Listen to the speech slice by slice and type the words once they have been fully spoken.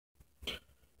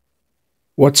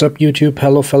What's up YouTube,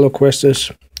 hello fellow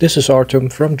questers, this is Artem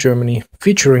from Germany,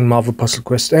 featuring Marvel Puzzle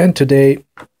Quest, and today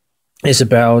is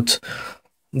about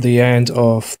the end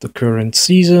of the current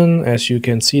season. As you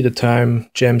can see, the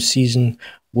time jam season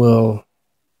will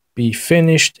be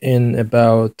finished in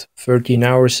about 13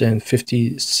 hours and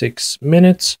 56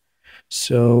 minutes.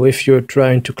 So if you're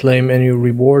trying to claim any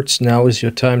rewards, now is your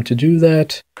time to do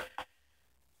that.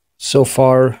 So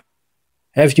far,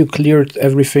 have you cleared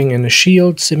everything in a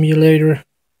shield simulator?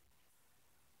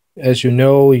 As you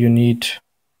know, you need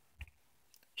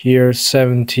here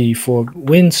 74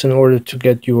 wins in order to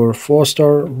get your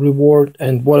 4-star reward.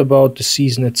 And what about the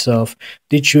season itself?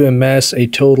 Did you amass a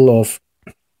total of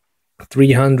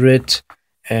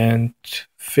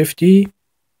 350?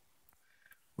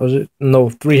 Was it? No,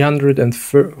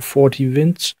 340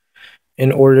 wins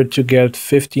in order to get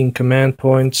 15 command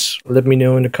points. Let me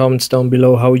know in the comments down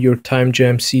below how your time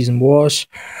jam season was.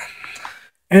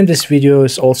 And this video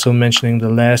is also mentioning the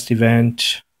last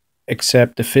event,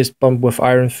 except the fist bump with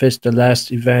Iron Fist, the last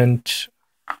event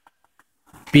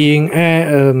being,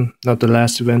 not the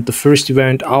last event, the first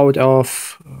event out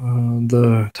of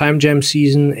the time jam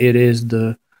season. It is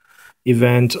the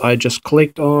event I just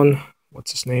clicked on.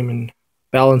 What's his name? In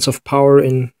Balance of Power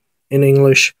in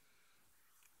English.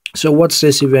 So what's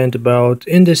this event about?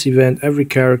 In this event, every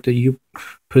character you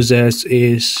possess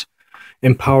is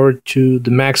empowered to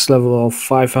the max level of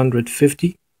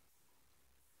 550,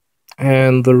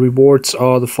 and the rewards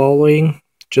are the following.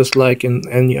 Just like in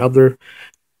any other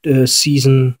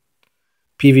season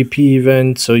PvP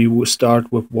event, so you will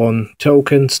start with 1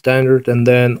 token standard and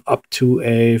then up to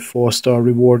a 4-star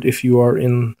reward if you are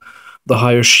in the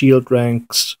higher shield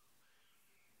ranks.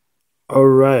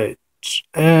 Alright,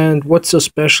 and what's so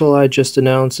special I just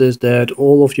announced is that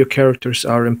all of your characters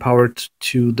are empowered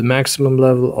to the maximum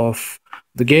level of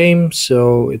the game,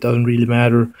 so it doesn't really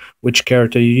matter which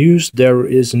character you use. There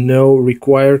is no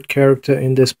required character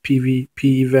in this PvP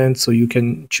event, so you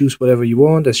can choose whatever you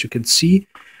want. As you can see,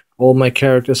 all my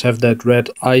characters have that red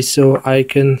ISO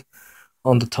icon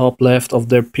on the top left of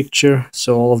their picture,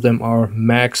 so all of them are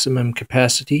maximum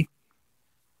capacity.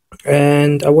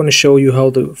 And I want to show you how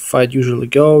the fight usually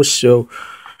goes, so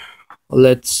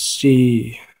let's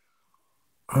see.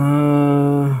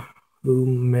 Who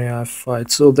may I fight?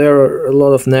 So there are a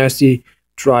lot of nasty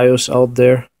trios out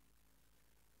there,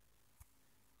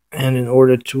 and in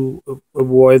order to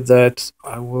avoid that,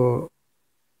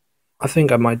 I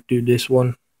think I might do this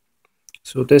one.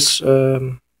 So this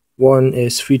one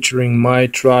is featuring my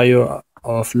trio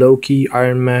of Loki,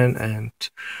 Iron Man, and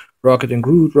Rocket and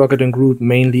Groot. Rocket and Groot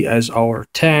mainly as our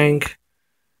tank,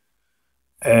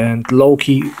 and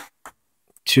Loki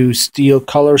to steal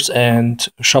colors and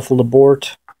shuffle the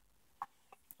board.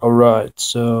 Alright,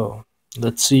 so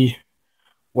let's see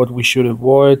what we should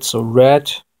avoid. So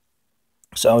red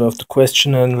is out of the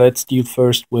question, and let's deal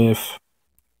first with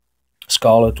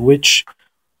Scarlet Witch.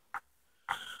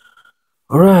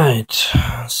 Alright,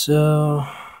 so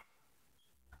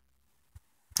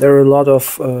there are a lot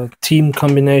of team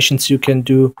combinations you can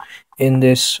do in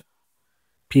this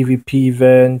PvP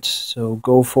event, so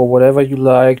go for whatever you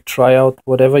like, try out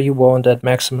whatever you want at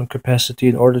maximum capacity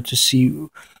in order to see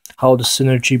how the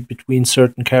synergy between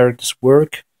certain characters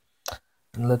work.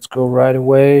 And let's go right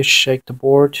away, shake the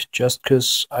board just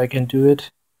because I can do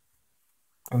it,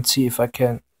 and see if I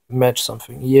can match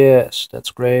something. Yes,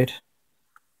 that's great.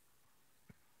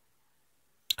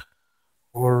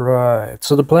 Alright,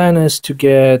 so the plan is to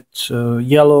get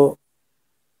yellow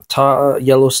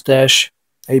stash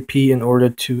AP in order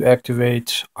to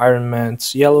activate Iron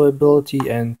Man's yellow ability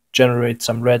and generate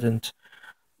some red and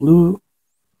blue,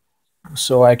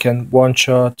 so I can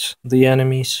one-shot the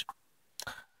enemies.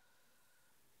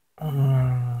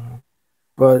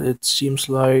 But it seems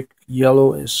like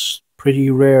yellow is pretty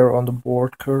rare on the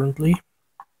board currently.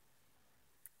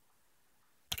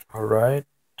 Alright,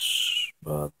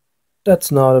 but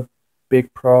that's not a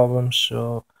big problem,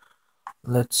 so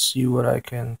let's see what I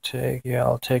can take. Yeah,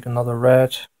 I'll take another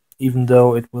red, even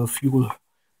though it will fuel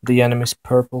the enemy's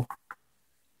purple.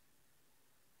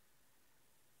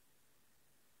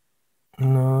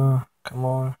 No, come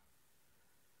on.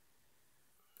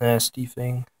 Nasty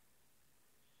thing.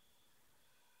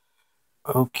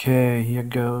 Okay, here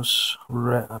goes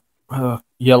red,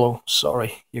 yellow,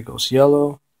 sorry. Here goes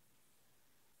yellow.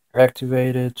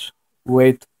 Activate it.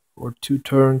 Wait for 2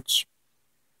 turns.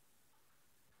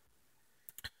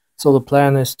 So the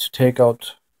plan is to take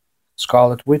out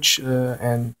Scarlet Witch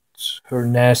and her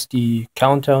nasty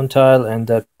countdown tile and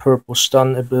that purple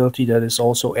stun ability that is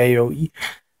also AoE.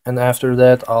 And after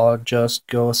that I'll just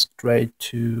go straight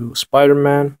to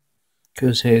Spider-Man,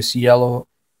 because his yellow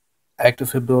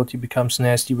active ability becomes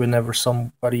nasty whenever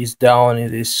somebody is down.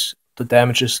 The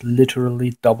damage is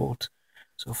literally doubled.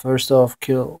 So first off,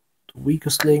 kill the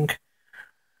weakest link.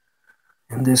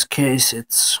 In this case,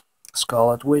 it's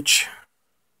Scarlet Witch.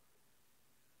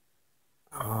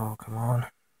 Oh, come on.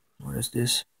 What is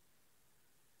this?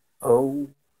 Oh,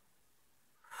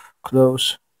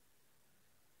 close.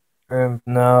 And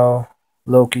now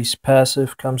Loki's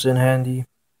passive comes in handy.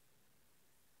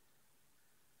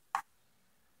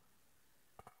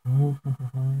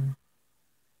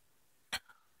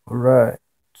 Alright.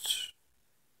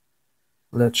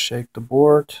 Let's shake the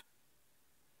board.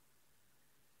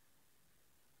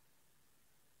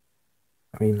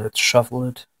 Let's shuffle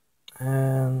it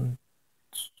and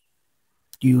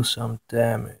deal some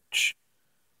damage.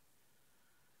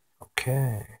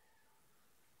 Okay.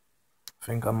 I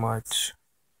think I might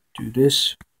do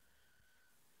this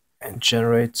and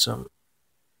generate some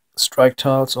strike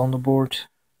tiles on the board.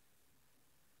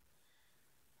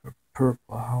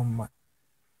 Purple, how much?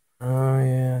 Oh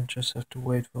yeah, just have to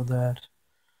wait for that.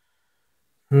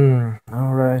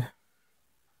 Alright.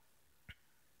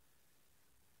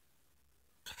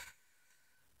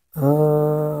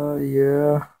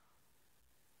 Yeah.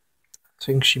 I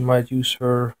think she might use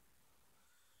her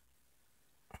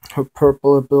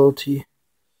purple ability.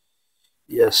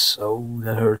 Yes, oh,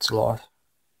 that hurts a lot.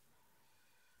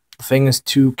 The thing is,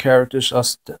 2 characters are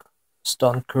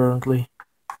stunned currently.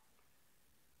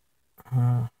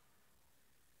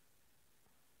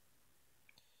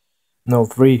 No,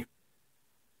 3.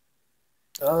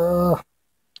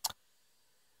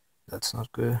 That's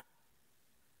not good.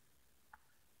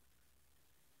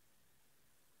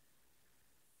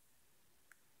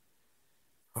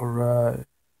 Alright.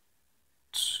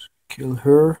 Kill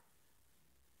her.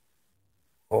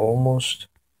 Almost.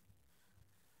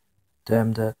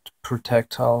 Damn that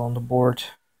projectile on the board.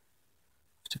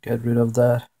 Have to get rid of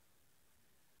that.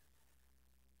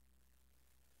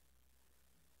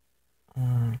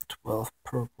 12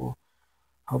 purple.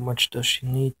 How much does she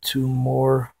need? 2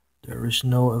 more. There is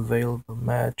no available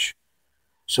match.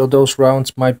 So those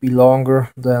rounds might be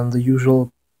longer than the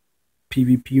usual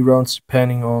PvP rounds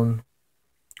depending on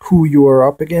who you are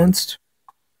up against.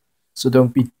 So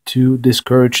don't be too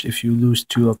discouraged if you lose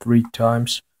 2 or 3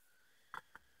 times.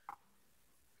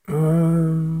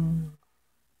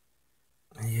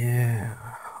 Yeah.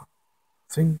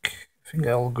 I think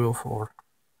I'll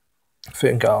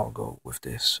go with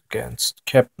this against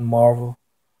Captain Marvel.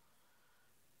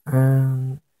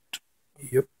 And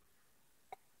yep.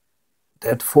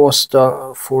 That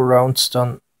 4 round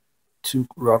stun to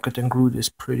Rocket and Groot is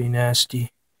pretty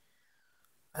nasty.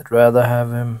 I'd rather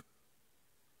have him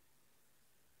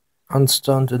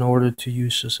unstunned in order to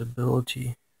use his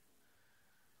ability.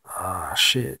 Ah,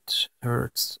 shit.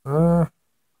 Hurts. Not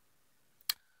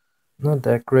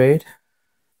that great.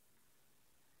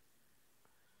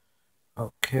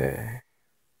 Okay.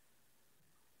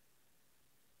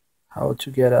 How to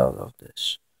get out of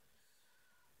this?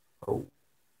 Oh,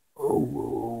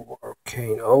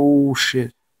 arcane. Oh,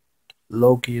 shit.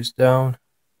 Loki is down.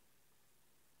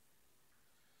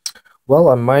 Well,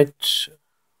 I might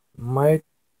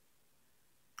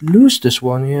lose this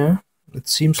one, yeah. It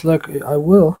seems like I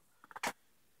will.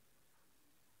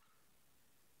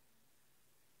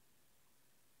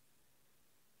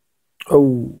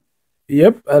 Oh,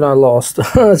 yep, and I lost.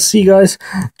 See, guys,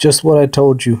 just what I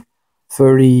told you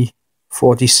 40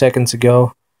 seconds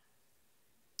ago.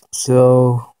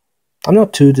 So, I'm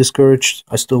not too discouraged.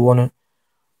 I still want to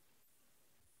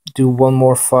do one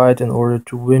more fight in order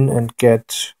to win and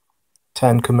get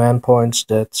 10 command points.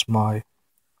 That's my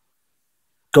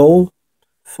goal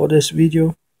for this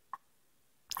video.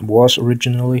 Was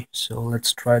originally. So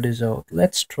let's try this out.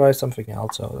 Let's try something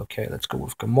else out. Okay, let's go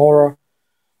with Gamora.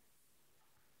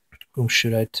 Whom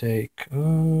should I take?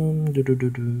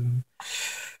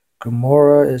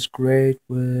 Gamora is great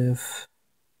with.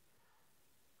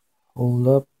 Hold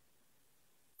up.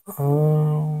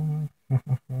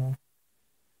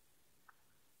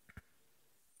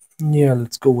 Yeah,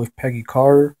 let's go with Peggy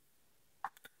Carter.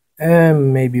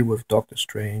 And maybe with Doctor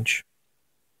Strange.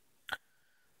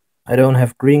 I don't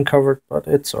have green covered, but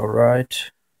it's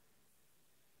alright.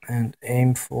 And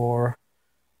aim for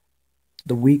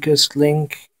the weakest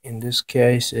link. In this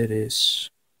case, it is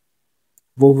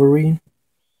Wolverine.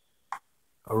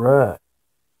 Alright,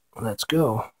 let's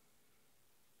go.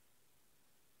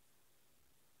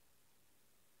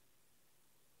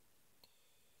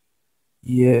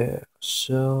 Yeah,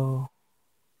 so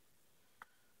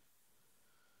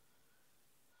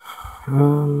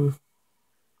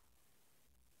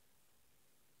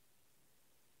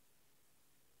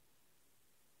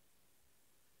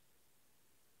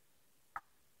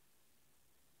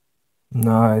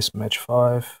Nice, match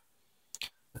 5.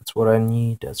 That's what I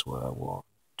need, that's what I want.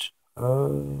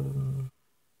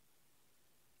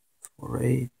 For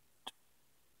 8.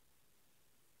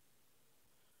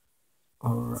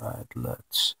 Alright,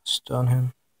 let's stun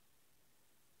him.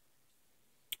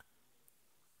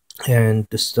 And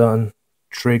the stun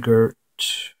triggered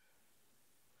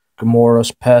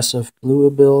Gamora's passive blue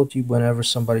ability. Whenever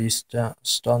somebody is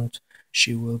stunned,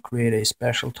 she will create a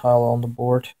special tile on the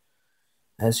board.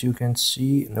 As you can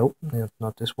see, nope,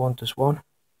 not this one, this one.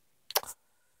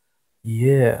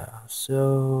 Yeah,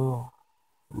 so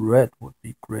red would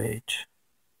be great.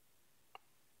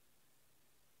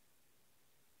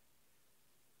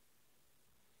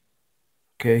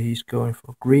 Okay, he's going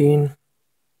for green.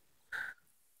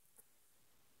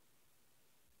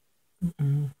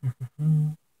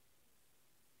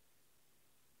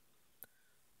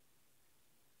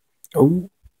 Oh,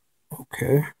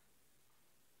 okay.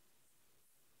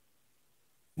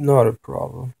 Not a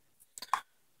problem.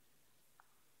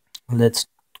 Let's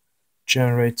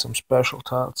generate some special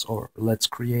tiles, or let's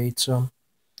create some.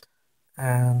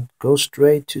 And go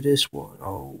straight to this one.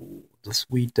 Oh, the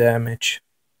sweet damage.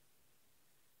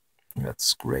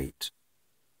 That's great.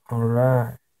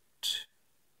 Alright.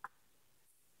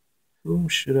 Whom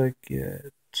should I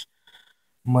get?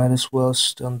 Might as well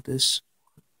stun this.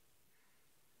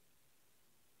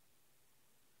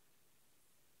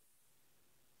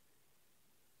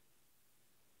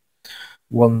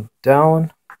 One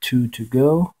down, 2 to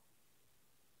go.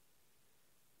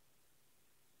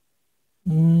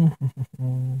 There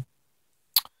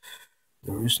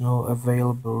is no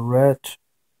available red.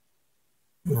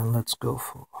 Now let's go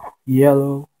for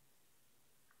yellow.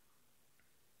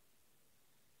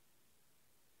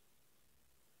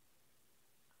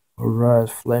 Alright,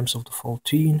 Flames of the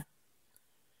 14.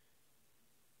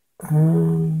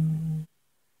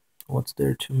 What's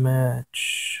there to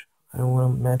match? I don't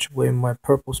want to match away my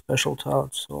purple special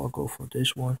tiles, so I'll go for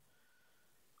this one.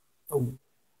 Oh,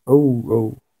 oh,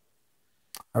 oh.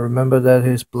 I remember that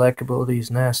his black ability is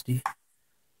nasty.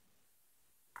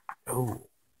 Oh,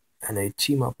 and a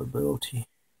team up ability.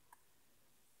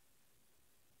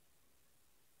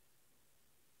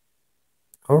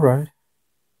 Alright.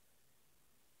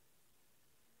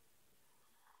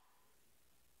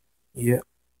 Yeah.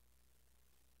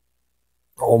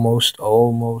 Almost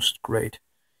great.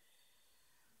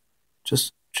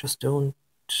 Just don't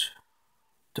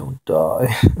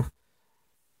die.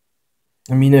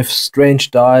 I mean, if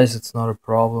Strange dies, it's not a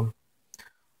problem.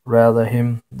 Rather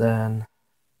him than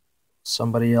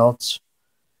somebody else.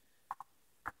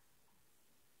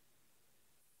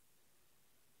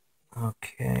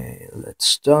 Okay, let's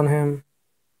stun him.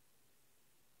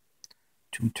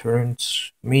 2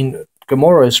 turns. I mean,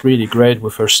 Gamora is really great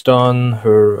with her stun,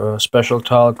 her special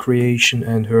tile creation,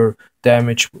 and her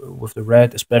damage with the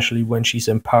red, especially when she's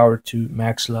empowered to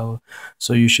max level.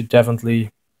 So you should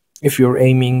definitely, if you're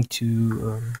aiming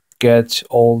to get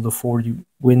all the 40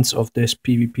 wins of this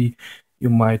PvP, you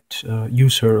might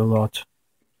use her a lot.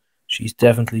 She's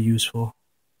definitely useful.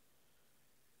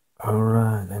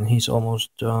 Alright, and he's almost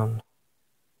done.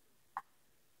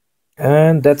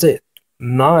 And that's it.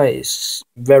 Nice,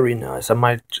 very nice. I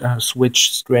might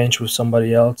switch Strange with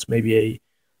somebody else, maybe a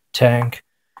tank.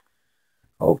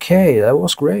 Okay, that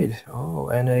was great. Oh,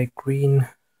 and a green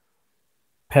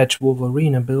patch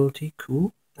Wolverine ability,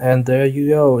 cool. And there you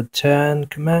go, 10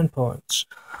 command points.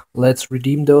 Let's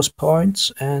redeem those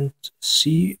points and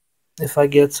see if I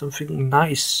get something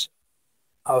nice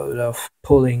out of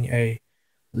pulling a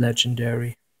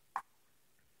legendary.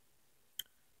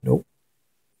 Nope.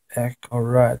 Heck,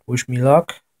 alright, wish me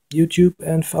luck, YouTube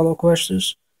and fellow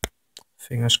questers.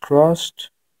 Fingers crossed.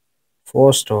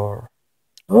 4-star.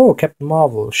 Oh, Captain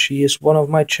Marvel. She is one of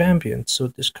my champions, so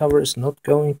this cover is not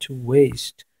going to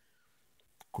waste.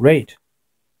 Great.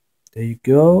 There you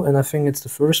go, and I think it's the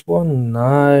first one.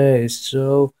 Nice.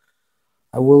 So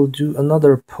I will do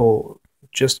another pull,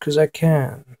 just because I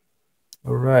can.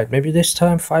 Alright, maybe this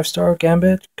time 5-star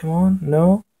Gambit? Come on,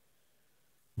 no?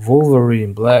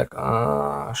 Wolverine Black.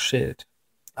 Ah, shit.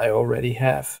 I already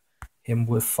have him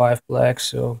with 5 black,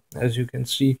 so as you can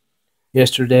see,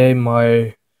 yesterday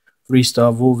my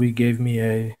 3-star Wolvie gave me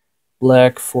a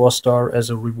black 4-star as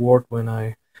a reward when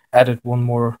I added one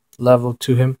more level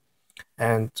to him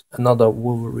and another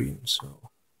Wolverine,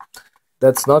 so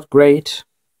that's not great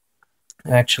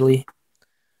actually.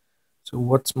 So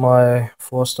what's my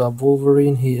 4-star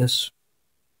Wolverine? He is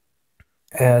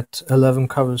at 11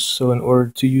 covers, so in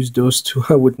order to use those two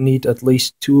I would need at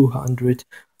least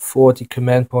 240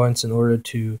 command points in order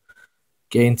to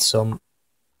gain some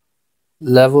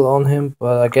level on him,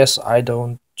 but I guess I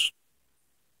don't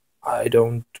I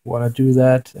don't want to do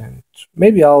that, and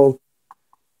maybe I'll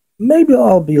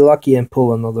be lucky and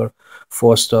pull another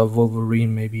 4-star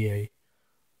Wolverine. Maybe a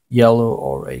yellow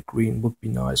or a green would be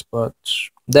nice, but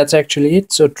that's actually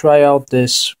it. So try out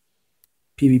this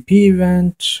PvP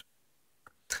event,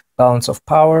 Balance of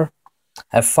Power.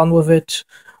 Have fun with it.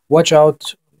 Watch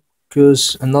out,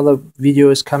 because another video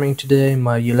is coming today,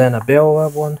 my Yelena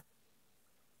Beowulf one.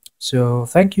 So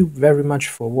thank you very much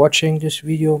for watching this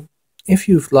video. If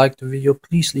you've liked the video,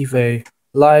 please leave a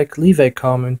like, leave a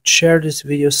comment, share this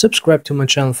video, subscribe to my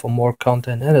channel for more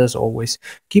content, and as always,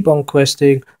 keep on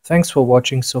questing. Thanks for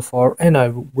watching so far, and I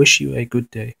wish you a good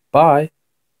day. Bye!